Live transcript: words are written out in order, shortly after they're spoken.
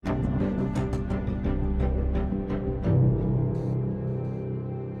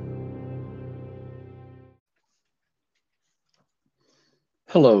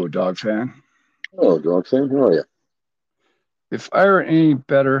Hello, dog fan. Hello, dog fan. How are you? If I were any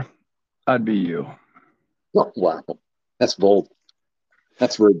better, I'd be you. Oh, wow. That's bold.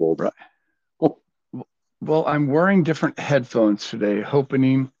 That's very bold. Right. Oh, Well, I'm wearing different headphones today,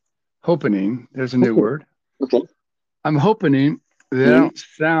 hoping, there's a new word. okay. I'm hoping that I Mhm. don't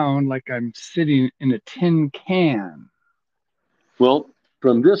sound like I'm sitting in a tin can. Well,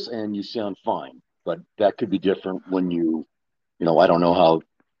 from this end, you sound fine, but that could be different when I don't know how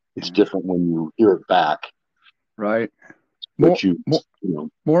it's Yeah, different when you hear it back, right. More, but you, more, you know,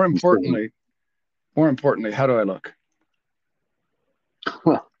 more you say, importantly, more importantly, how do I look?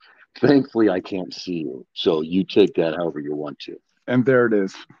 well, thankfully, I can't see you. So you take that however you want to. And there it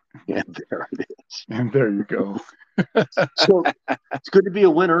is. And there it is. And there you go. So it's good to be a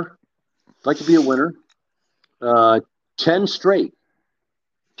winner. Like to be a winner. Uh, 10 straight.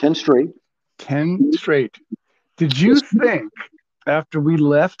 10 straight. 10 straight. Did you think after we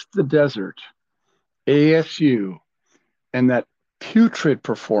left the desert, ASU, and that putrid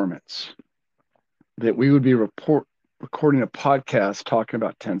performance that we would be recording a podcast talking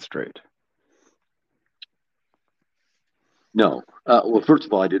about 10 straight? No. Well, first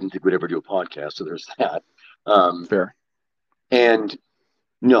of all, I didn't think we'd ever do a podcast, so there's that. Um, Fair. and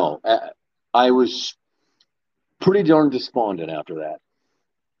no, I was pretty darn despondent after that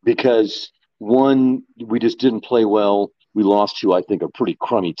because one, we just didn't play well. We lost to, I think, a pretty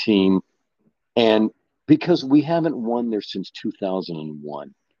crummy team, and because we haven't won there since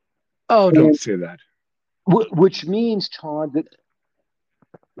 2001, Oh, don't and, say that. which means, Todd, that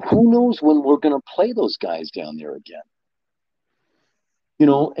who knows when we're going to play those guys down there again?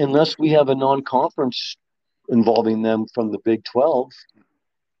 Unless we have a non-conference involving them from the Big 12. I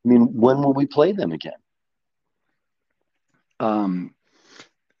mean, when will we play them again? Um,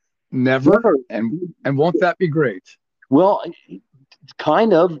 Never. Never. And won't that be great? Well,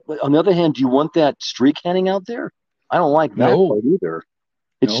 kind of. But on the other hand, do you want that streak hanging out there? I don't like that No, part either.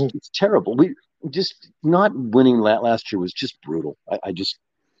 It's no. it's terrible. We just not winning last year was just brutal. I just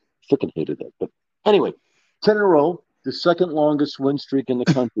freaking hated it. But anyway, 10 in a row, the second longest win streak in the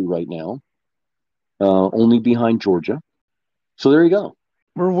country right now, only behind Georgia. So there you go.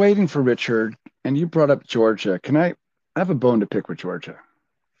 We're waiting for Richard, and you brought up Georgia. I have a bone to pick with Georgia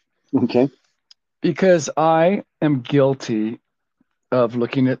Okay. because I am guilty of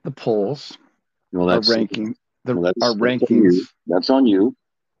looking at the polls, Well, our that's ranking, well, our that's on rankings, you. That's on you.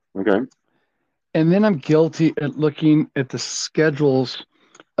 Okay. and then I'm guilty at looking at the schedules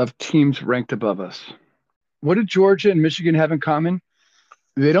of teams ranked above us. What did Georgia and Michigan have in common?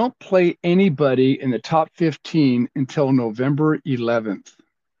 They don't play anybody in the top 15 until November 11th.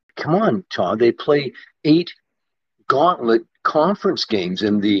 Come on, Todd. They play 8 gauntlet conference games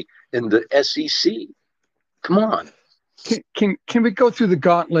in the SEC. Come on. Can we go through the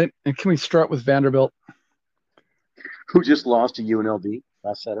gauntlet and can we start with Vanderbilt? Who just lost to UNLV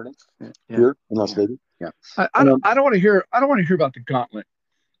last Saturday Yeah, here in Las yeah. Vegas? Yeah. I don't want to hear about the gauntlet.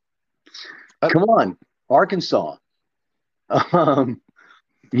 Come on, Arkansas. Um,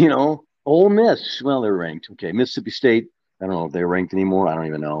 Ole Miss. Well, they're ranked. Okay, Mississippi State. I don't know if they're ranked anymore. I don't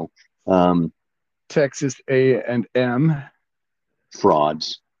even know. Um, Texas A&M.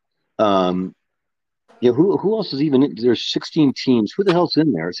 Frauds. Um, yeah. Who else is even in? There's 16 teams. Who the hell's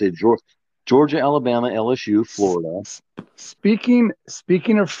in there? Say Georgia, Alabama, LSU, Florida.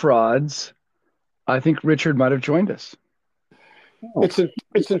 Speaking of frauds, I think Richard might have joined us. Oh,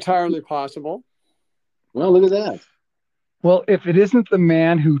 It's entirely possible. well, look at that. Well, if it isn't the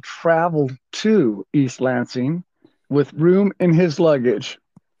man who traveled to East Lansing with room in his luggage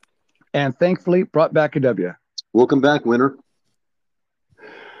and thankfully brought back a W. Welcome back, winner.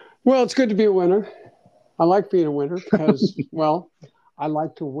 Well, it's good to be a winner. I like being a winner because, well, I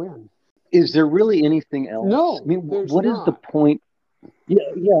like to win. Is there really anything else? No, I mean, there's what is the not. point? Yeah,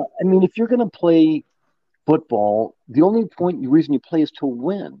 yeah. I mean, if you're going to play football, the only reason you play is to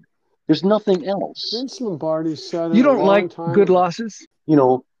win. There's nothing else. Vince Lombardi said You it a don't like long time good ago. losses?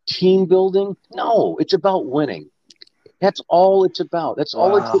 Team building. No, it's about winning. That's all it's about. That's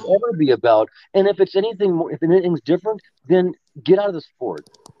all it should Wow. ever be about. And if it's anything more, if anything's different, then get out of the sport.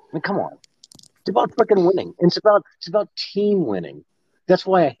 I mean, come on. It's about freaking winning. And it's about team winning. That's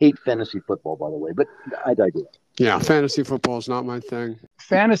why I hate fantasy football, by the way. But I digress. Yeah, fantasy football is not my thing.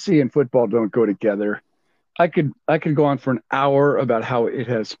 Fantasy and football don't go together. I could go on for an hour about how it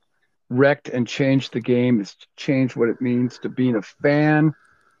has wrecked and changed the game. It's changed what it means to being a fan.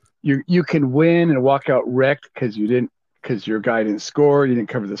 You can win and walk out wrecked because your guy didn't score, you didn't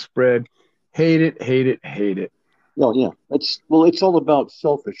cover the spread. Hate it, hate it, hate it. Well, yeah. It's all about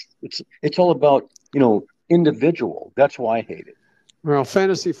selfish. It's all about individual. That's why I hate it. Well,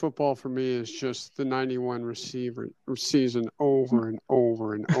 fantasy football for me is just the 91 receiver season over and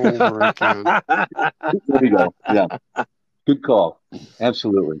over and over again. There you go. Yeah. Good call.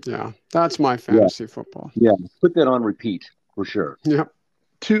 Absolutely. Yeah, that's my Yeah. fantasy football. Yeah. Put that on repeat for sure. Yep.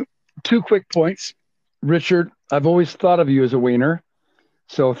 Two quick points. Richard, I've always thought of you as a wiener,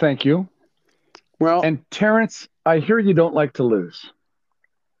 so thank you. Well, And Terrence, I hear you don't like to lose.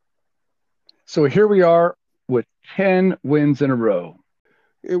 So here we are with 10 wins in a row.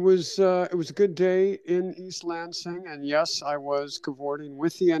 it was a good day in East Lansing, and yes, I was cavorting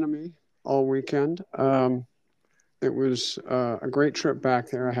with the enemy all weekend. It was a great trip back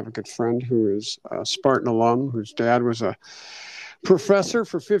there. I have a good friend who is a Spartan alum, whose dad was a professor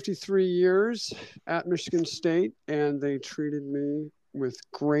for 53 years at Michigan State, and they treated me with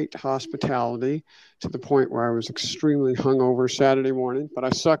great hospitality to the point where I was extremely hungover Saturday morning, but I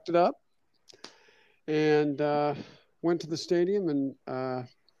sucked it up and went to the stadium and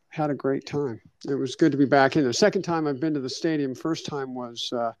had a great time. It was good to be back in. The second time I've been to the stadium, first time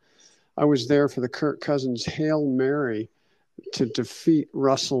was I was there for the Kirk Cousins Hail Mary to defeat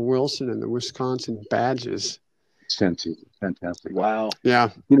Russell Wilson in the Wisconsin Badgers. It's fantastic. Wow. Yeah.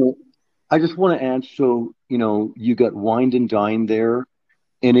 I just want to add, so, you got wined and dined there,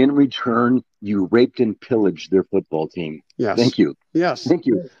 and in return, you raped and pillaged their football team. Yes. Thank you. Yes. Thank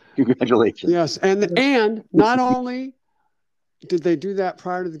you. Congratulations. Yes. And not only did they do that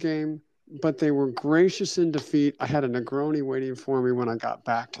prior to the game, but they were gracious in defeat. I had a Negroni waiting for me when I got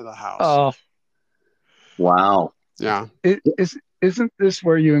back to the house. Oh, Wow. Yeah. Isn't this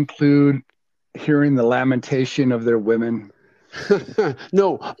where you include hearing the lamentation of their women?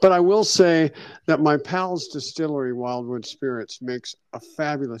 No, but I will say that my pal's distillery, Wildwood Spirits, makes a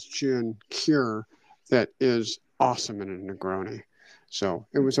fabulous gin cure that is awesome in a Negroni. So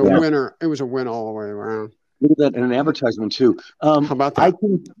it was a winner. It was a win all the way around. Look at that, and an advertisement too. How about that? I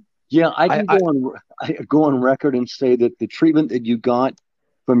can go on record and say that the treatment that you got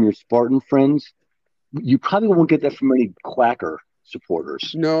from your Spartan friends, you probably won't get that from any Quacker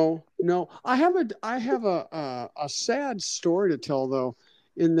supporters. No. I have a sad story to tell though,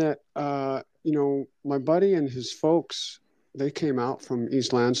 in that my buddy and his folks, they came out from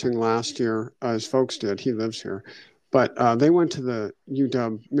East Lansing last year. His folks did. He lives here. But they went to the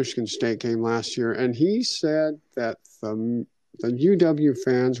UW Michigan State game last year, and he said that the UW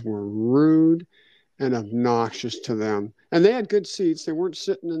fans were rude and obnoxious to them. And they had good seats. They weren't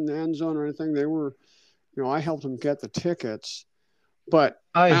sitting in the end zone or anything. They were, I helped them get the tickets. But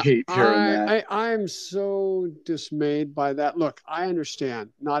I hate hearing that. I'm so dismayed by that. Look, I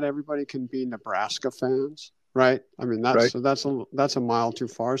understand not everybody can be Nebraska fans, right? I mean, that's a mile too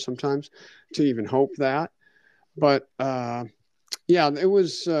far sometimes to even hope that. But it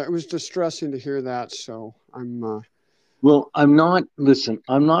was distressing to hear that. So I'm. Well, I'm not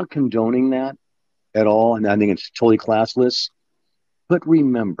condoning that at all, and I think it's totally classless. But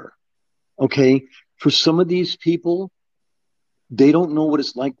remember, okay, for some of these people, they don't know what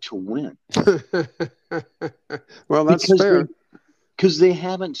it's like to win. Well, that's fair. Because they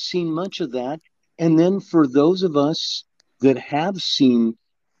haven't seen much of that. And then for those of us that have seen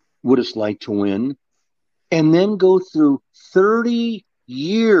what it's like to win, and then go through 30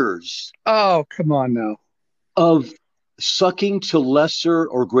 years. Oh, come on now. Of sucking to lesser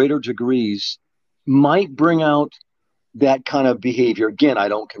or greater degrees might bring out that kind of behavior. Again, I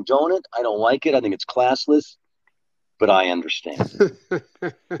don't condone it. I don't like it. I think it's classless, but I understand.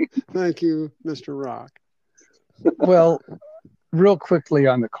 Thank you, Mr. Rock. Well, real quickly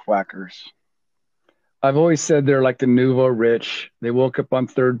on the Quackers. I've always said they're like the nouveau rich. They woke up on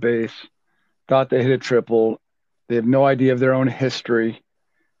third base, thought they hit a triple. They have no idea of their own history,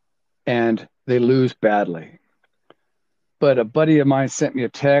 and they lose badly. But a buddy of mine sent me a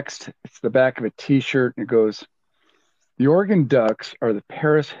text. It's the back of a T-shirt, and it goes, "The Oregon Ducks are the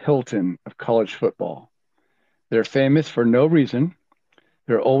Paris Hilton of college football. They're famous for no reason.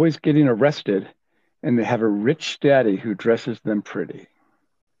 They're always getting arrested, and they have a rich daddy who dresses them pretty."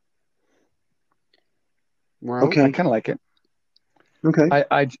 Well, okay. I kind of like it. Okay.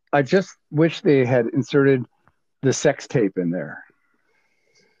 I just wish they had inserted the sex tape in there.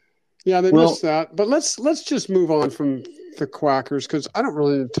 Yeah, they missed that. But let's just move on from the Quackers, because I don't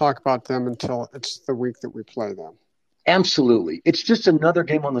really need to talk about them until it's the week that we play them. Absolutely. It's just another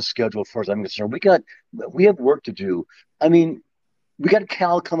game on the schedule as far as I'm concerned. We have work to do. I mean, we got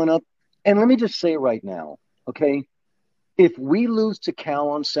Cal coming up. And let me just say right now, okay, if we lose to Cal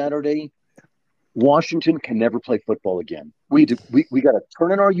on Saturday, Washington can never play football again. We got to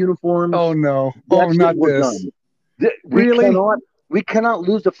turn in our uniforms. Oh, no. That's not we're this. done. We really? We cannot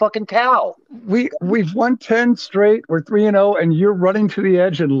lose to fucking Cal. We've won 10 straight. We're 3-0, and you're running to the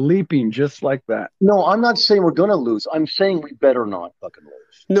edge and leaping just like that. No, I'm not saying we're gonna lose. I'm saying we better not fucking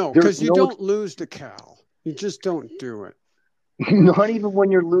lose. No, because you don't lose to Cal. You just don't do it. Not even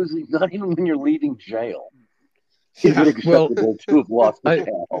when you're losing. Not even when you're leaving jail. Yeah, Is it acceptable to have lost to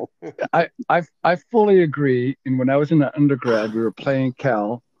Cal? I fully agree. And when I was in the undergrad, we were playing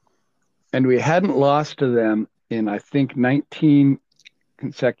Cal, and we hadn't lost to them in, I think, 19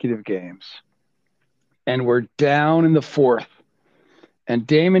 consecutive games. And we're down in the fourth. And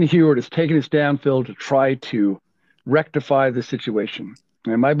Damon Heward is taking us downfield to try to rectify the situation.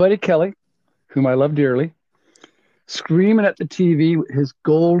 And my buddy Kelly, whom I love dearly, screaming at the TV, his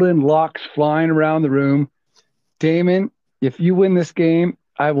golden locks flying around the room. Damon, if you win this game,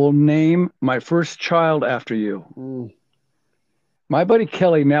 I will name my first child after you. Mm. My buddy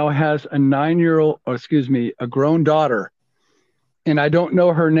Kelly now has a 9-year-old, or excuse me, a grown daughter, and I don't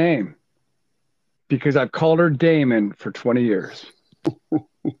know her name because I've called her Damon for 20 years.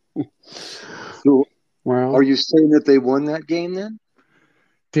 So, well, are you saying that they won that game then?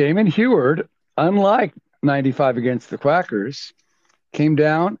 Damon Heward, unlike 95 against the Quackers, came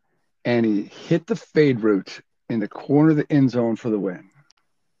down and he hit the fade route in the corner of the end zone for the win.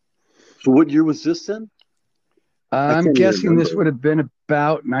 So what year was this then? I'm guessing this would have been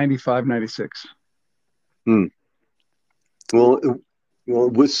about 95, 96. Well,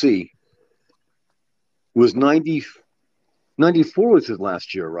 let's see. Was 94 was his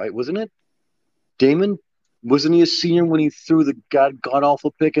last year, right? Wasn't it? Damon? Wasn't he a senior when he threw the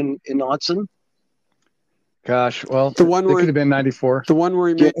god-awful pick in Autzen? Gosh, well, the one it where could have been 94. The one where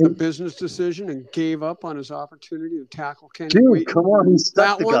he made the business decision and gave up on his opportunity to tackle Kenny Dude, Wheaton. come on, he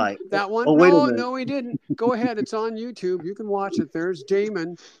stuck the one, guy. That one? Oh, wait a minute. No, he didn't. Go ahead. It's on YouTube. You can watch it. There's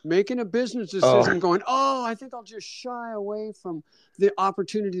Damon making a business decision going, I think I'll just shy away from the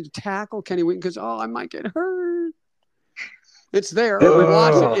opportunity to tackle Kenny Wheaton because, I might get hurt. It's there.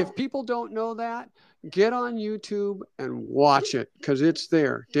 Watch it. If people don't know that, get on YouTube and watch it because it's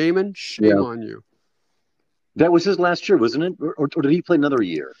there. Damon, shame on you. That was his last year, wasn't it? Or did he play another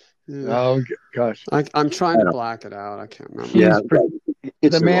year? Yeah. Oh, gosh. I'm trying to black it out. I can't remember. Yeah,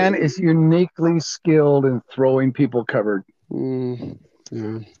 the man is uniquely skilled in throwing people covered. Yeah.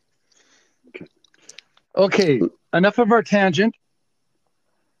 Okay, enough of our tangent.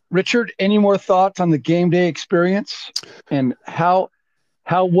 Richard, any more thoughts on the game day experience? And how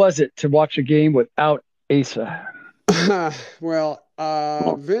was it to watch a game without Asa? Well,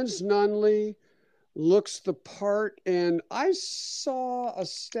 Vince Nunley looks the part, and I saw a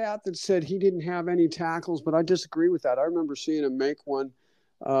stat that said he didn't have any tackles, but I disagree with that. I remember seeing him make one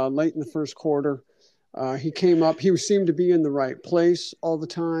late in the first quarter. He came up. He seemed to be in the right place all the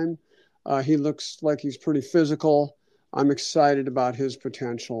time. He looks like he's pretty physical. I'm excited about his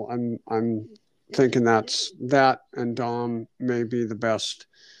potential. I'm thinking that and Dom may be the best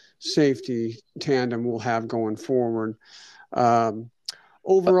safety tandem we'll have going forward.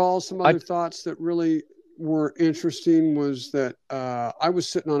 Overall, some other thoughts that really were interesting was that I was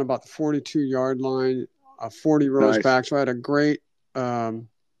sitting on about the 42-yard line, 40 rows back, so I had a great view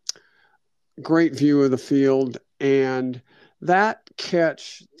of the field. And that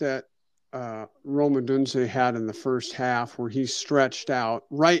catch that Roma Dunze had in the first half, where he stretched out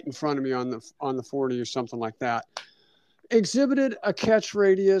right in front of me on the 40 or something like that, exhibited a catch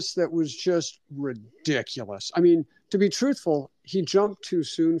radius that was just ridiculous. I mean, to be truthful, he jumped too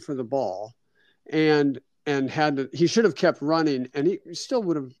soon for the ball, and he should have kept running, and he still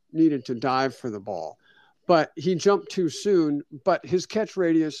would have needed to dive for the ball, but he jumped too soon. But his catch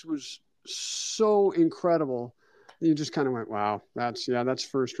radius was so incredible that you just kind of went, wow, that's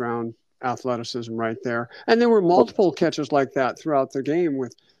first round athleticism right there. And there were multiple catches like that throughout the game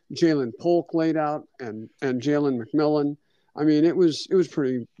with Jalen Polk laid out and Jalen McMillan. I mean, it was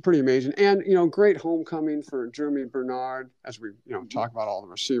pretty amazing. And, great homecoming for Jeremy Bernard, as we, talk about all the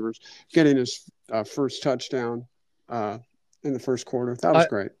receivers, getting his first touchdown in the first quarter. That was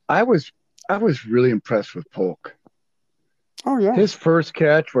great. I was really impressed with Polk. Oh, yeah. His first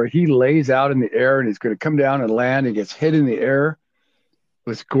catch where he lays out in the air and he's going to come down and land and gets hit in the air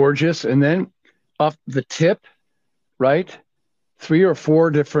was gorgeous. And then off the tip, right? 3 or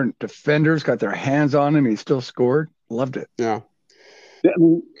 4 different defenders got their hands on him. He still scored. Loved it. Yeah. I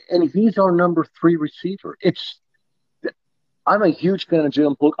mean, and he's our number 3 receiver. I'm a huge fan of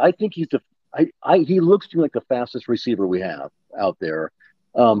Jalen Polk. I think he looks to me like the fastest receiver we have out there.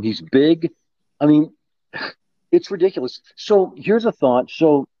 He's big. I mean, it's ridiculous. So here's a thought.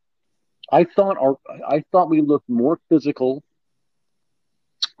 So I thought we looked more physical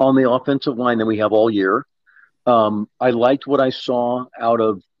on the offensive line than we have all year. I liked what I saw out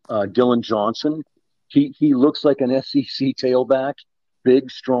of Dylan Johnson. He looks like an SEC tailback, big,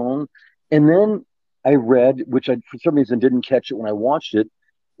 strong. And then I read, which I for some reason didn't catch it when I watched it,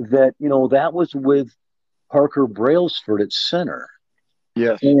 that that was with Parker Brailsford at center.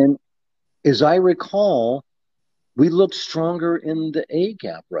 Yes. And as I recall, we looked stronger in the A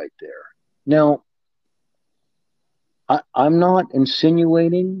gap right there. Now, I'm not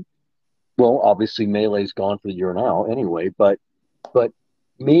insinuating. Well, obviously Melee's gone for the year now anyway, but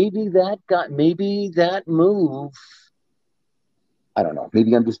maybe that move. I don't know.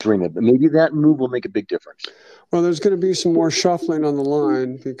 Maybe I'm just dreaming, but maybe that move will make a big difference. Well, there's going to be some more shuffling on the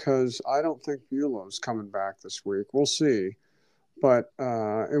line because I don't think Bulow's coming back this week. We'll see. But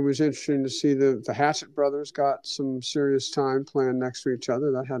it was interesting to see the Hatchett brothers got some serious time playing next to each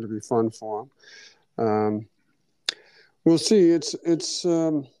other. That had to be fun for them. We'll see. It's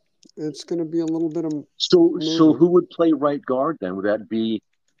going to be a little bit of so who would play right guard then? Would that be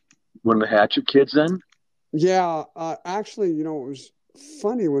one of the Hatchet kids then? Yeah, actually, what was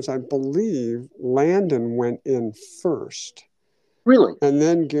funny was I believe Landon went in first. Really? And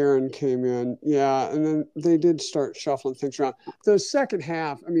then Guerin came in. Yeah, and then they did start shuffling things around. The second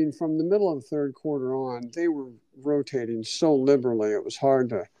half, I mean, from the middle of the third quarter on, they were rotating so liberally, it was hard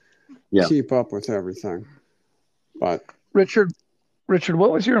to keep up with everything. But Richard,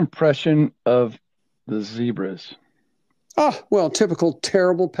 what was your impression of the Zebras? Well, typical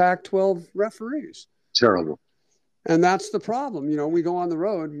terrible Pac-12 referees. Terrible. And that's the problem. We go on the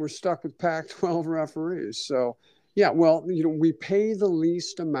road and we're stuck with Pac-12 referees. So, yeah, well, we pay the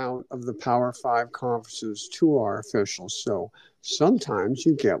least amount of the Power 5 conferences to our officials. So sometimes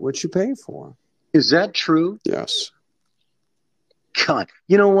you get what you pay for. Is that true? Yes. God,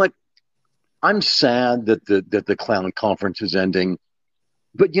 you know what? I'm sad that the Clown Conference is ending.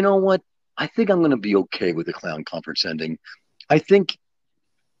 But you know what? I think I'm going to be okay with the Clown Conference ending. I think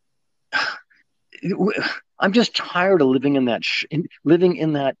I'm just tired of living in that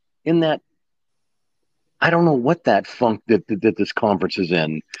I don't know what that funk that this conference is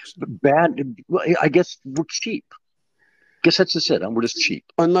in. Bad. I guess we're cheap. I guess that's just it. We're just cheap.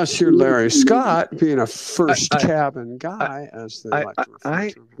 Unless you're Larry Scott, being a first cabin guy, as they like to refer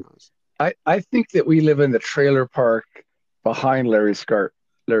to him as. I think that we live in the trailer park behind Larry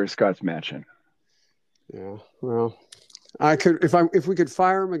Scott's mansion. Yeah, well, I could if we could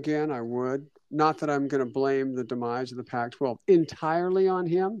fire him again, I would. Not that I'm going to blame the demise of the Pac-12 entirely on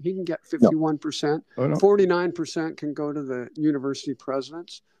him. He can get 51%. 49% can go to the university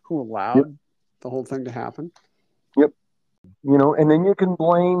presidents who allowed the whole thing to happen. Yep. And then you can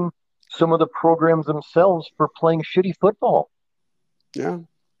blame some of the programs themselves for playing shitty football. Yeah.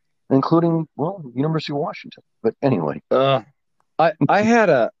 Including, University of Washington. But anyway. I had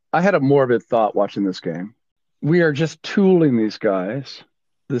a morbid thought watching this game. We are just tooling these guys.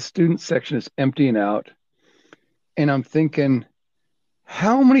 The student section is emptying out. And I'm thinking,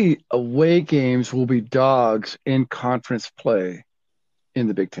 how many away games will be dogs in conference play in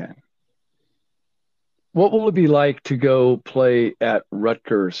the Big Ten? What will it be like to go play at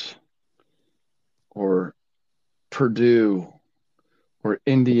Rutgers or Purdue or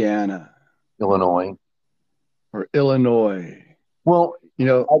Indiana, Illinois? Well,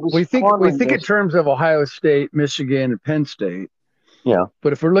 we think in terms of Ohio State, Michigan, and Penn State. Yeah.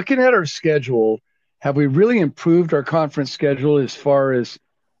 But if we're looking at our schedule, have we really improved our conference schedule as far as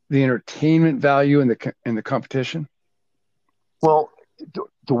the entertainment value in the competition? Well,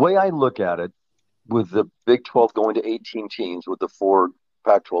 the way I look at it, with the Big 12 going to 18 teams, with the 4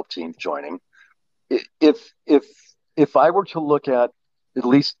 Pac-12 teams joining, if I were to look at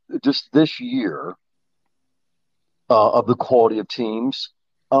least just this year of the quality of teams,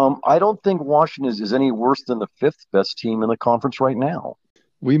 I don't think Washington is any worse than the 5th best team in the conference right now.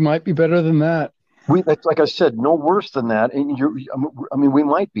 We might be better than that. Like I said, no worse than that. And we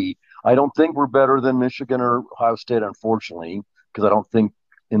might be. I don't think we're better than Michigan or Ohio State, unfortunately, because I don't think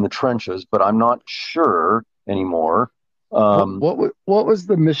in the trenches. But I'm not sure anymore. What was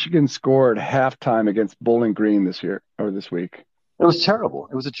the Michigan score at halftime against Bowling Green this week? It was terrible.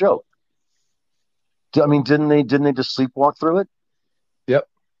 It was a joke. I mean, didn't they just sleepwalk through it? Yep.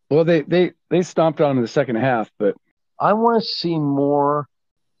 Well, they stomped on in the second half, but I want to see more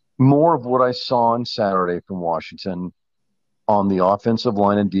of what I saw on Saturday from Washington on the offensive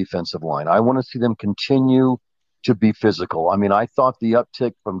line and defensive line. I want to see them continue to be physical. I mean, I thought the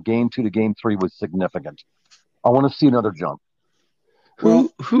uptick from game 2 to game 3 was significant. I want to see another jump.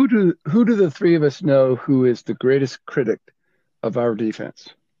 Who do the three of us know who is the greatest critic of our defense?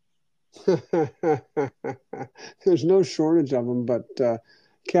 There's no shortage of them, but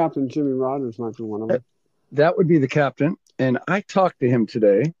Captain Jimmy Rogers might be one of them. that would be the captain. And I talked to him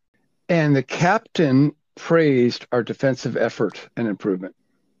today, and the captain praised our defensive effort and improvement.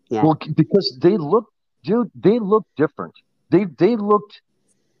 Yeah. Well, because they looked, dude, they looked different. They looked.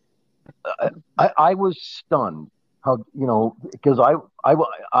 I was stunned how because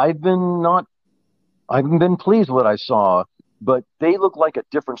I've been not I haven't been pleased with what I saw, but they look like a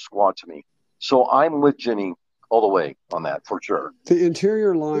different squad to me. So I'm with Jenny all the way on that for sure. The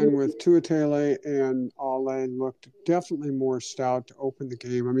interior line with Tuatele and Ale looked definitely more stout to open the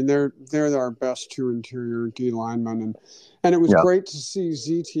game. I mean, they're our best two interior D linemen, and it was Yeah. great to see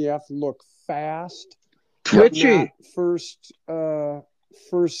ZTF look fast. Twitchy.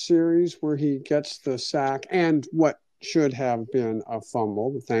 First series where he gets the sack and what should have been a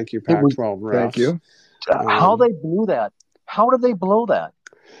fumble. But thank you, Pac-12 refs. Thank you. How they blew that? How did they blow that?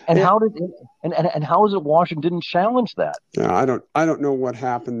 And Yeah. how did and how is it Washington didn't challenge that? Yeah, I don't know what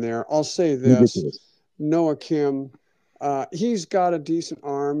happened there. I'll say this: Ridiculous. Noah Kim, he's got a decent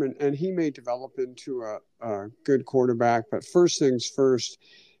arm, and he may develop into a good quarterback. But first things first,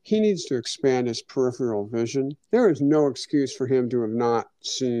 he needs to expand his peripheral vision. There is no excuse for him to have not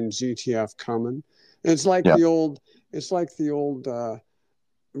seen ZTF coming. It's like the old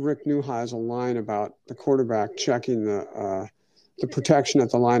Rick Neuheisel line about the quarterback checking the protection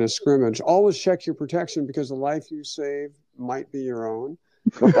at the line of scrimmage. Always check your protection because the life you save might be your own.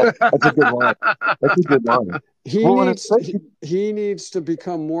 That's a good line. That's a good line. He needs to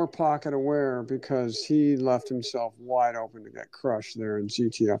become more pocket aware because he left himself wide open to get crushed there, and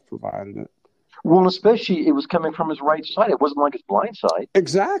ZTF provided it. Well, especially it was coming from his right side. It wasn't like his blind side.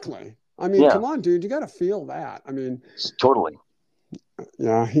 Exactly. I mean, come on, dude, you got to feel that. I mean, totally.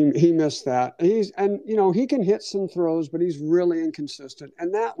 Yeah, he missed that. He can hit some throws, but he's really inconsistent.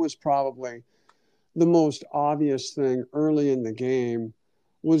 And that was probably the most obvious thing early in the game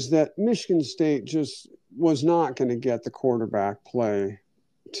was that Michigan State just was not going to get the quarterback play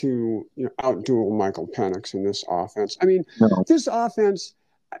to outduel Michael Penix in this offense. I mean, This offense,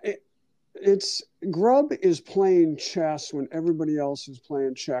 it's Grubb is playing chess when everybody else is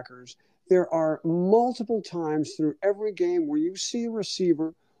playing checkers. There are multiple times through every game where you see a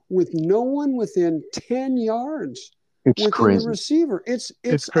receiver with no one within 10 yards within crazy. The receiver. It's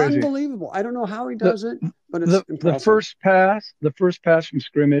unbelievable. I don't know how he does it, but it's impressive. The first pass from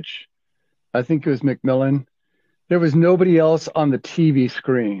scrimmage, I think it was McMillan. There was nobody else on the TV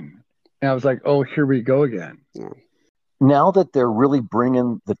screen. And I was like, oh, here we go again. Yeah. Now that they're really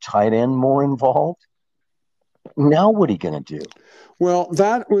bringing the tight end more involved, now what are you going to do? Well,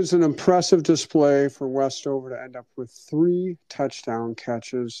 that was an impressive display for Westover to end up with 3 touchdown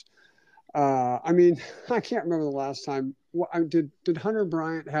catches. I mean, I can't remember the last time. Did Hunter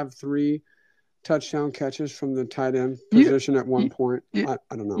Bryant have 3 touchdown catches from the tight end position at one point? I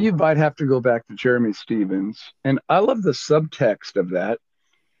don't know. You might have to go back to Jeremy Stevens. And I love the subtext of that.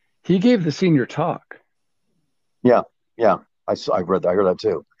 He gave the senior talk. Yeah. I heard that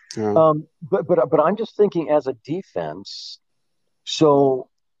too. Yeah. But I'm just thinking as a defense, so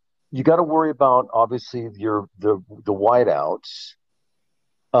you got to worry about obviously the wideouts.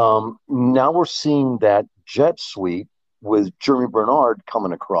 Now we're seeing that jet sweep with Jeremy Bernard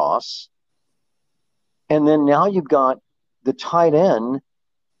coming across, and then now you've got the tight end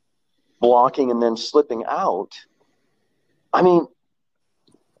blocking and then slipping out. I mean,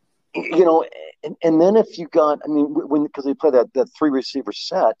 and then if you got, I mean, because they play that 3 receiver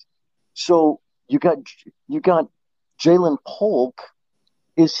set, so you got Jalen Polk.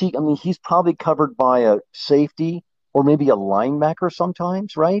 Is he? I mean, he's probably covered by a safety or maybe a linebacker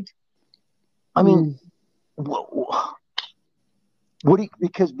sometimes, right? I mean, what do you,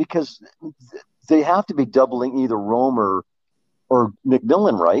 because they have to be doubling either Rome or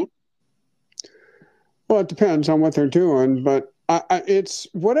McMillan, right? Well, it depends on what they're doing, but it's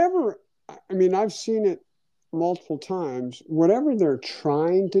whatever. I mean, I've seen it multiple times. Whatever they're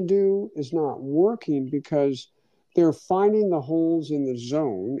trying to do is not working because they're finding the holes in the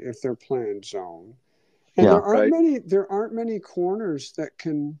zone if they're playing zone, and there aren't many corners that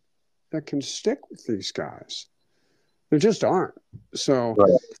can stick with these guys. There just aren't. So,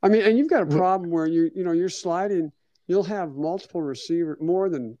 I mean, and you've got a problem where you're sliding. You'll have multiple more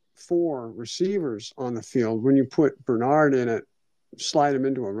than 4 receivers on the field when you put Bernard in it. Slide him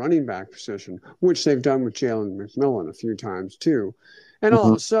into a running back position, which they've done with Jalen McMillan a few times too. And all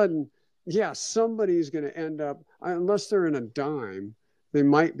of a sudden, somebody's going to end up, unless they're in a dime, they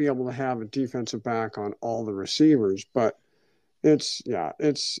might be able to have a defensive back on all the receivers. But it's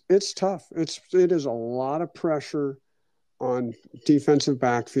tough. It is a lot of pressure on defensive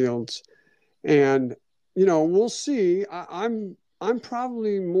backfields. And, we'll see. I'm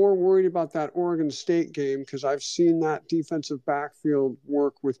probably more worried about that Oregon State game because I've seen that defensive backfield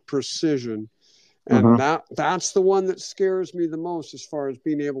work with precision. And Mm-hmm. that's the one that scares me the most as far as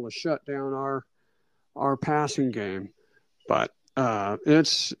being able to shut down our passing game. But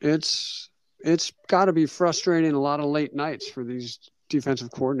it's got to be frustrating a lot of late nights for these defensive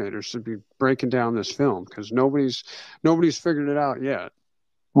coordinators to be breaking down this film because nobody's figured it out yet.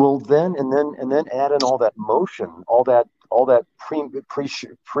 Well, then add in all that motion, all that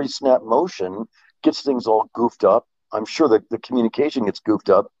pre snap motion gets things all goofed up. I'm sure that the communication gets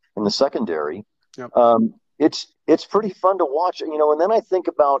goofed up in the secondary. Yep. It's pretty fun to watch, And then I think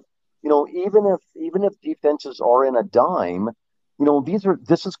about, even if defenses are in a dime,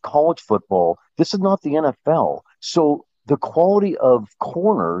 this is college football. This is not the NFL. So the quality of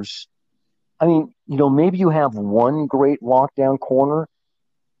corners, I mean, maybe you have one great lockdown corner,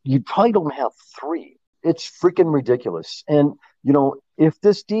 you probably don't have three. It's freaking ridiculous. And if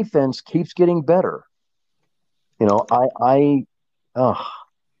this defense keeps getting better, you know, uh,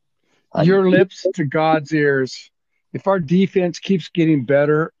 Your lips to God's ears. If our defense keeps getting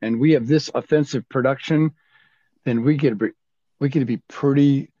better and we have this offensive production, then we get to be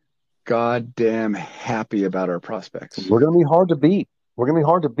pretty goddamn happy about our prospects. we're going to be hard to beat. We're going to be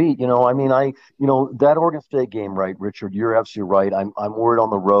hard to beat. That Oregon State game, right, Richard? You're absolutely right. I'm worried on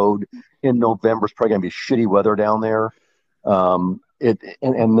the road in November. It's probably going to be shitty weather down there. And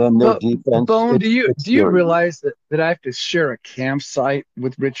then their defense. Bone, do you scary. realize that I have to share a campsite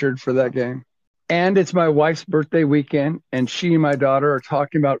with Richard for that game? And it's my wife's birthday weekend, and she and my daughter are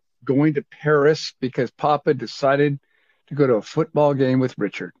talking about going to Paris because Papa decided to go to a football game with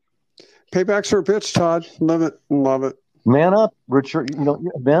Richard. Paybacks for a bitch, Todd. Love it. Love it. Man up, Richard.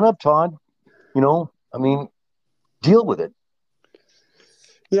 Man up, Todd. Deal with it.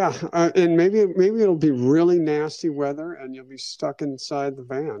 Yeah, and maybe it'll be really nasty weather, and you'll be stuck inside the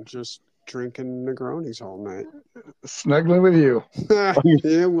van just drinking Negronis all night, snuggling with you. Are you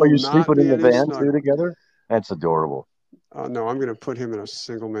sleeping in the van too together? That's adorable. No, I'm going to put him in a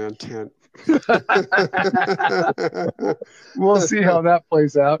single man tent. We'll see how that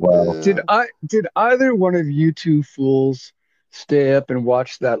plays out. Wow. Did either one of you two fools stay up and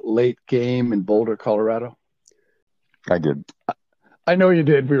watch that late game in Boulder, Colorado? I did. I know you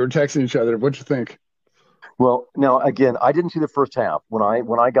did. We were texting each other. What'd you think? Well, now again, I didn't see the first half. When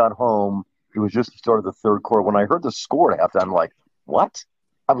I got home, it was just the start of the third quarter. When I heard the score at halftime, I'm like, what?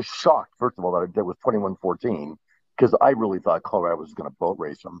 I was shocked, first of all, that it was 21-14, because I really thought Colorado was going to boat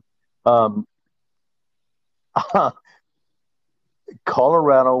race them.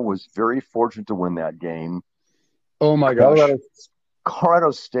 Colorado was very fortunate to win that game. Oh my gosh.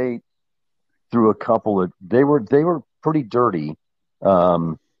 Colorado State threw a couple of they were pretty dirty.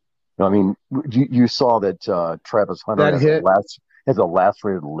 You saw that Travis Hunter has a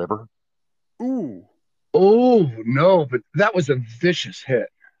lacerated liver. Ooh. Oh no, but that was a vicious hit.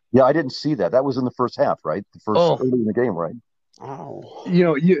 Yeah, I didn't see that. That was in the first half, right? The first early in the game, right? Oh.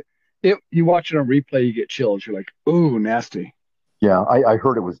 You watch it on replay, you get chills. You're like, ooh, nasty. Yeah, I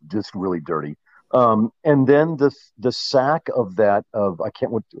heard it was just really dirty. And then the sack of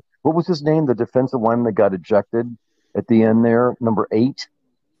what was his name? The defensive lineman that got ejected at the end there, number 8.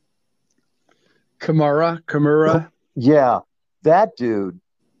 Kimura. Yeah, that dude,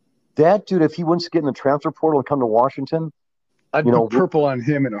 if he wants to get in the transfer portal and come to Washington, I'd be purple on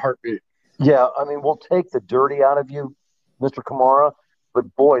him in a heartbeat. Yeah, we'll take the dirty out of you, Mr. Kamara.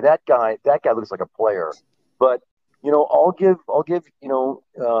 But boy, that guy looks like a player. But I'll give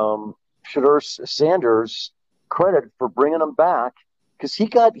Shedeur Sanders credit for bringing him back because they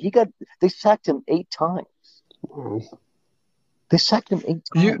sacked him 8 times. Wow. They sacked him 8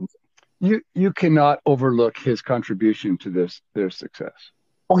 times. You cannot overlook his contribution to their success.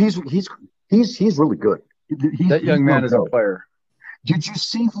 Oh, he's really good. That young man is a player. Did you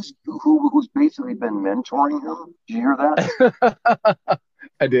see who's basically been mentoring him? Did you hear that?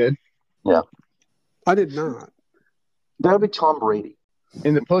 I did. Yeah. I did not. That would be Tom Brady.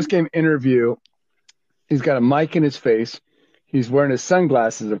 In the post-game interview, he's got a mic in his face. He's wearing his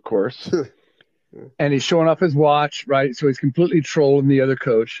sunglasses, of course. And he's showing off his watch, right? So he's completely trolling the other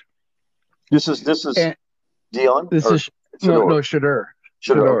coach. This is Dion? Shedeur.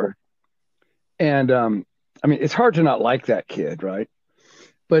 Shedeur. And it's hard to not like that kid, right?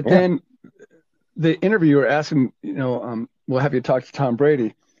 But then the interviewer asked him, well, have you talked to Tom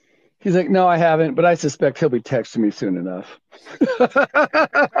Brady? He's like, no, I haven't, but I suspect he'll be texting me soon enough.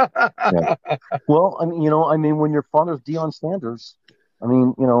 Yeah. Well, when your father's Deion Sanders,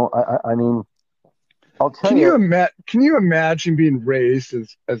 I'll tell you. Can you imagine being raised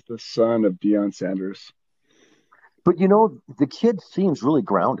as the son of Deion Sanders? But the kid seems really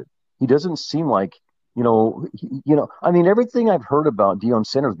grounded. He doesn't seem like, I mean, everything I've heard about Deion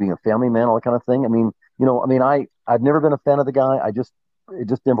Sanders being a family man, all that kind of thing. I mean, I've never been a fan of the guy. It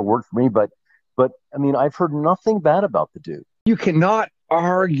just never worked for me. But I mean, I've heard nothing bad about the dude. You cannot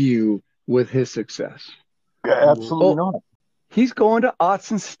argue with his success. Absolutely not. He's going to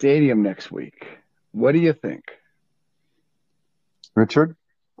Autzen Stadium next week. What do you think? Richard?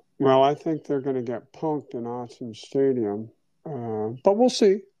 Well, I think they're going to get punked in Autzen Stadium, but we'll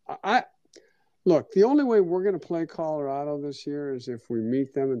see. Look, the only way we're going to play Colorado this year is if we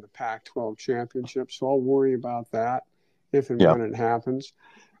meet them in the Pac-12 championship. So I'll worry about that if and when it happens.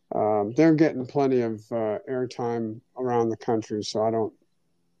 They're getting plenty of airtime around the country, so I don't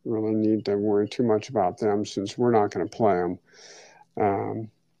really need to worry too much about them since we're not going to play them.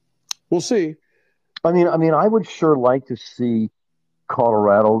 We'll see. I mean, I would sure like to see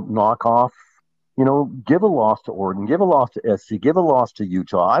Colorado knock off, give a loss to Oregon, give a loss to SC, give a loss to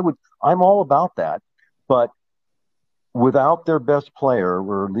Utah. I'm all about that. But without their best player,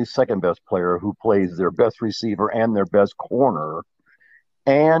 or at least second best player, who plays their best receiver and their best corner,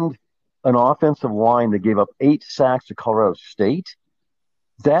 and an offensive line that gave up 8 sacks to Colorado State,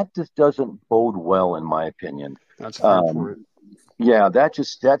 that just doesn't bode well, in my opinion. That's a fair point. Yeah,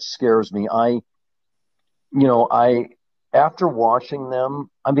 that scares me. After watching them,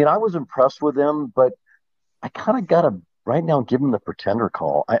 I mean, I was impressed with them, but I kind of got to right now give them the pretender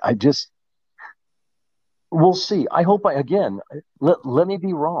call. We'll see. I hope let me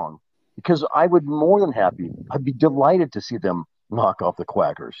be wrong, because I would more than happy. I'd be delighted to see them knock off the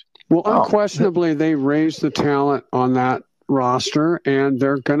Quackers. Well, unquestionably, they raised the talent on that roster, and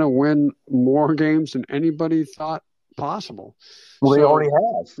they're going to win more games than anybody thought possible. Well, they already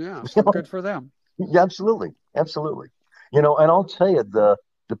have. Yeah, so good for them. Yeah, absolutely. And I'll tell you, the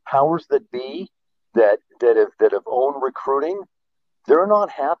powers that be that have owned recruiting, they're not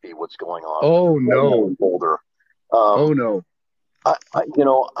happy what's going on. Oh no, in Boulder. Oh no.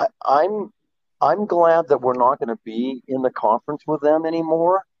 I'm glad that we're not going to be in the conference with them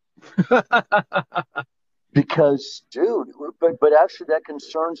anymore. Because, dude, but actually that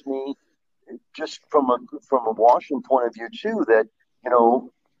concerns me just from a Washington point of view too. That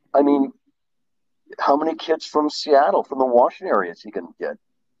I mean, how many kids from Seattle, from the Washington area, is he going to get?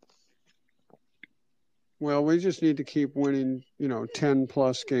 Well, we just need to keep winning, 10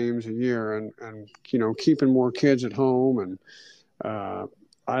 plus games a year, and keeping more kids at home. And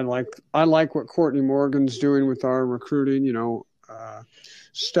I like what Courtney Morgan's doing with our recruiting.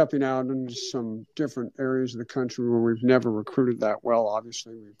 Stepping out into some different areas of the country where we've never recruited that well.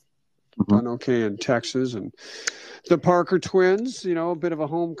 Obviously, we've done okay in Texas, and the Parker twins, a bit of a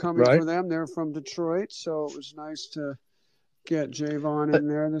homecoming for them. They're from Detroit, so it was nice to get Javon in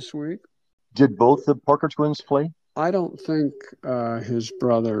there this week. Did both the Parker twins play? I don't think his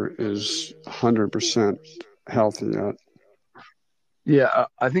brother is 100% healthy yet. Yeah,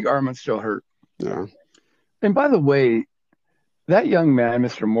 I think Armin's still hurt. Yeah. And by the way, that young man,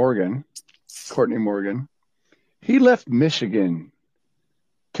 Mr. Morgan, Courtney Morgan, he left Michigan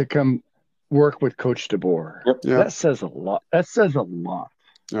to come work with Coach DeBoer. Yep. That says a lot.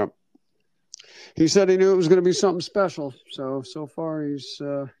 Yep. He said he knew it was going to be something special. So far he's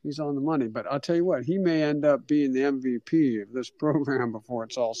on the money. But I'll tell you what, he may end up being the MVP of this program before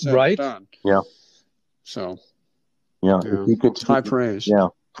it's all said and done. Yeah. So. Yeah. If he could, high praise. Yeah,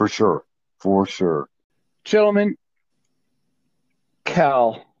 for sure. For sure. Gentlemen,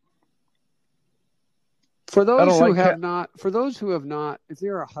 Cal. For those who have not, if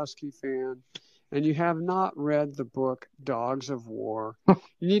you're a Husky fan and you have not read the book Dogs of War,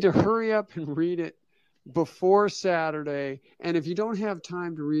 you need to hurry up and read it before Saturday. And if you don't have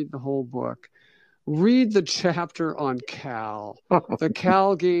time to read the whole book, read the chapter on Cal, the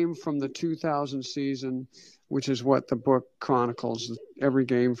Cal game from the 2000 season, which is what the book chronicles, every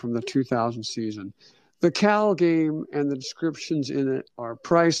game from the 2000 season. The Cal game and the descriptions in it are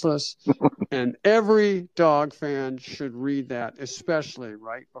priceless, and every dog fan should read that, especially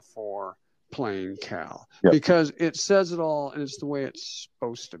right before playing Cal, because it says it all, and it's the way it's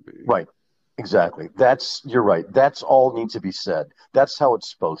supposed to be. Right, exactly. You're right. That's all needs to be said. That's how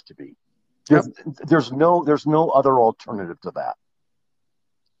it's supposed to be. There's no other alternative to that.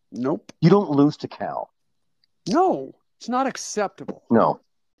 Nope. You don't lose to Cal. No, it's not acceptable. No.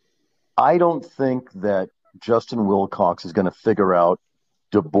 I don't think that Justin Wilcox is going to figure out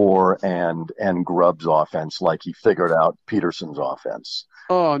DeBoer and Grubb's offense like he figured out Peterson's offense.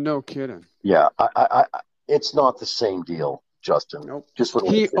 Oh, no kidding. Yeah, it's not the same deal, Justin. Nope. Just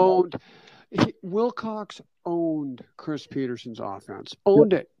Wilcox owned Chris Peterson's offense.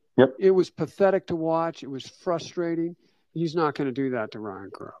 Owned it. Yep. It was pathetic to watch. It was frustrating. He's not going to do that to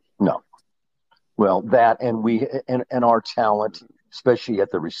Ryan Crow. No. Well, that and our talent, especially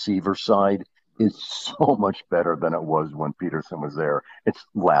at the receiver side, is so much better than it was when Peterson was there. It's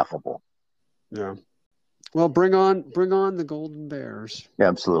laughable. Yeah. Well, bring on the Golden Bears. Yeah,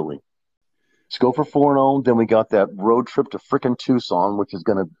 absolutely. Let's go for 4-0. Then we got that road trip to frickin' Tucson, which is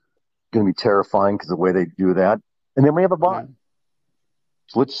gonna be terrifying because the way they do that. And then we have a bye. Yeah.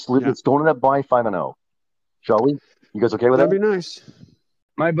 So let's go into that bye 5-0. Shall we? You guys okay with That'd that? be nice.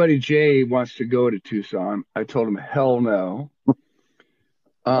 My buddy Jay wants to go to Tucson. I told him, hell no.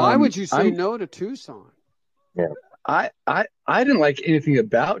 Why would you say no to Tucson? Yeah. I didn't like anything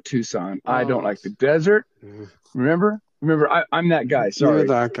about Tucson. I don't like the desert. Remember, I'm that guy. Sorry, You're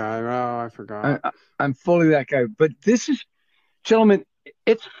that guy. Oh, I forgot. I'm fully that guy. But this is, gentlemen,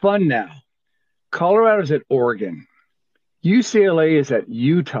 it's fun now. Colorado's at Oregon. UCLA is at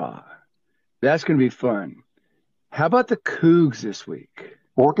Utah. That's going to be fun. How about the Cougs this week?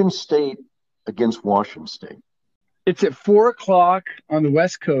 Oregon State against Washington State. It's at 4:00 on the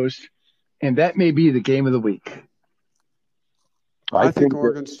West Coast, and that may be the game of the week. I think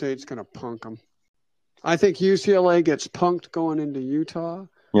Oregon State's going to punk them. I think UCLA gets punked going into Utah.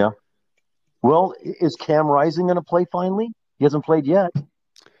 Yeah. Well, is Cam Rising going to play finally? He hasn't played yet.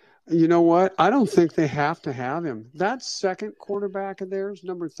 You know what? I don't think they have to have him. That second quarterback of theirs,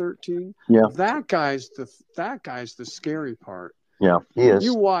 number 13. Yeah. That guy's the scary part. Yeah, he is.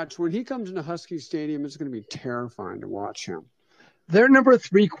 You watch when he comes into Husky Stadium. It's going to be terrifying to watch him. Their number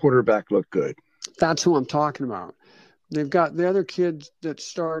 3 quarterback looked good. That's who I'm talking about. They've got the other kid that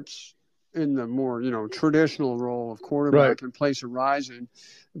starts in the more, traditional role of quarterback in place of Rising.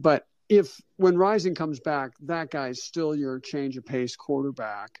 But when Rising comes back, that guy's still your change of pace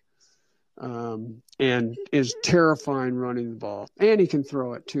quarterback, and is terrifying running the ball. And he can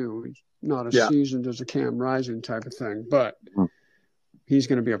throw it too. He's not as seasoned as a Cam Rising type of thing, but he's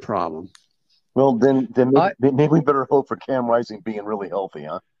going to be a problem. Well, then maybe we better hope for Cam Rising being really healthy,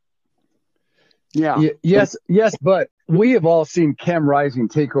 huh? Yeah. Yes, but we have all seen Cam Rising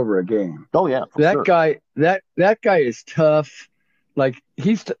take over a game. Oh yeah, that guy is tough. Like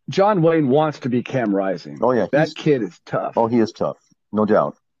John Wayne wants to be Cam Rising. Oh yeah, that kid is tough. Oh, he is tough, no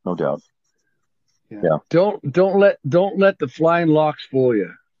doubt. Yeah. Don't let the flying locks fool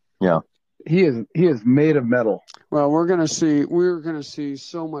you. Yeah. He is made of metal. Well, we're gonna see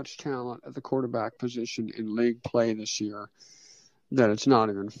so much talent at the quarterback position in league play this year that it's not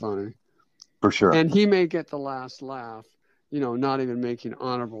even funny. For sure. And he may get the last laugh, not even making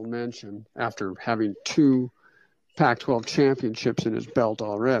honorable mention after having 2 Pac-12 championships in his belt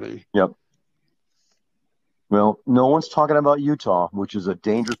already. Yep. Well, no one's talking about Utah, which is a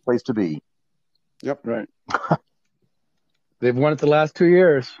dangerous place to be. Yep. Right. They've won it the last 2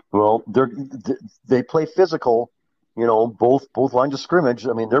 years. Well, they play physical, both lines of scrimmage.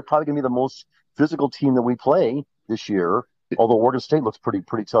 I mean, they're probably going to be the most physical team that we play this year, although Oregon State looks pretty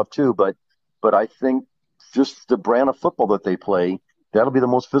tough too. But I think just the brand of football that they play, that'll be the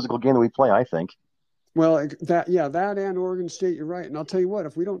most physical game that we play, I think. Well, that and Oregon State, you're right. And I'll tell you what,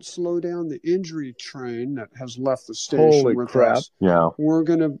 if we don't slow down the injury train that has left the station with us, we're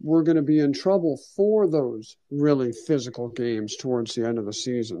gonna be in trouble for those really physical games towards the end of the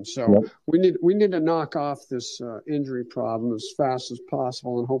season. So we need to knock off this injury problem as fast as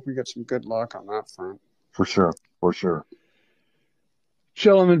possible and hope we get some good luck on that front. For sure.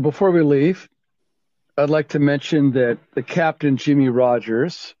 Gentlemen, before we leave, I'd like to mention that the captain, Jimmy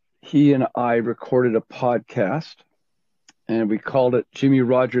Rogers, he and I recorded a podcast, and we called it Jimmy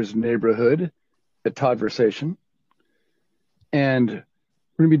Rogers Neighborhood, a Toddversation. And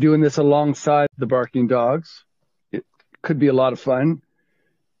we're going to be doing this alongside the Barking Dogs. It could be a lot of fun.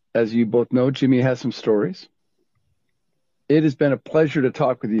 As you both know, Jimmy has some stories. It has been a pleasure to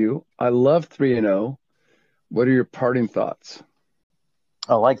talk with you. I love 3-0. What are your parting thoughts?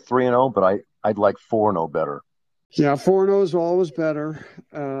 I like 3-0, but I'd like 4-0 better. Yeah, 4-0 is always better.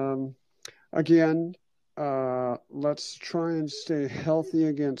 Again, let's try and stay healthy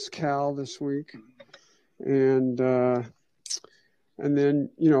against Cal this week. And then,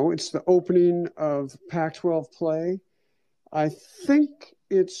 it's the opening of Pac-12 play. I think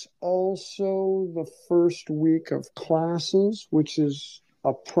it's also the first week of classes, which is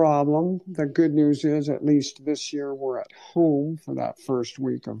a problem. The good news is, at least this year, we're at home for that first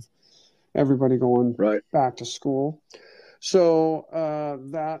week of everybody going back to school. So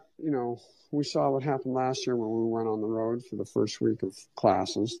that, we saw what happened last year when we went on the road for the first week of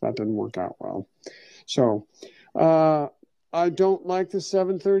classes. That didn't work out well. So I don't like the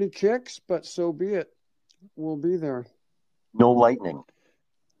 7:30 kicks, but so be it. We'll be there. No lightning.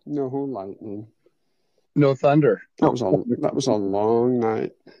 No lightning. No thunder. That was a long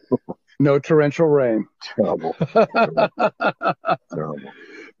night. No torrential rain. Terrible. Terrible.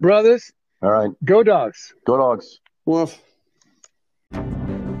 Brothers, All right. go Dogs. Go Dogs. Woof.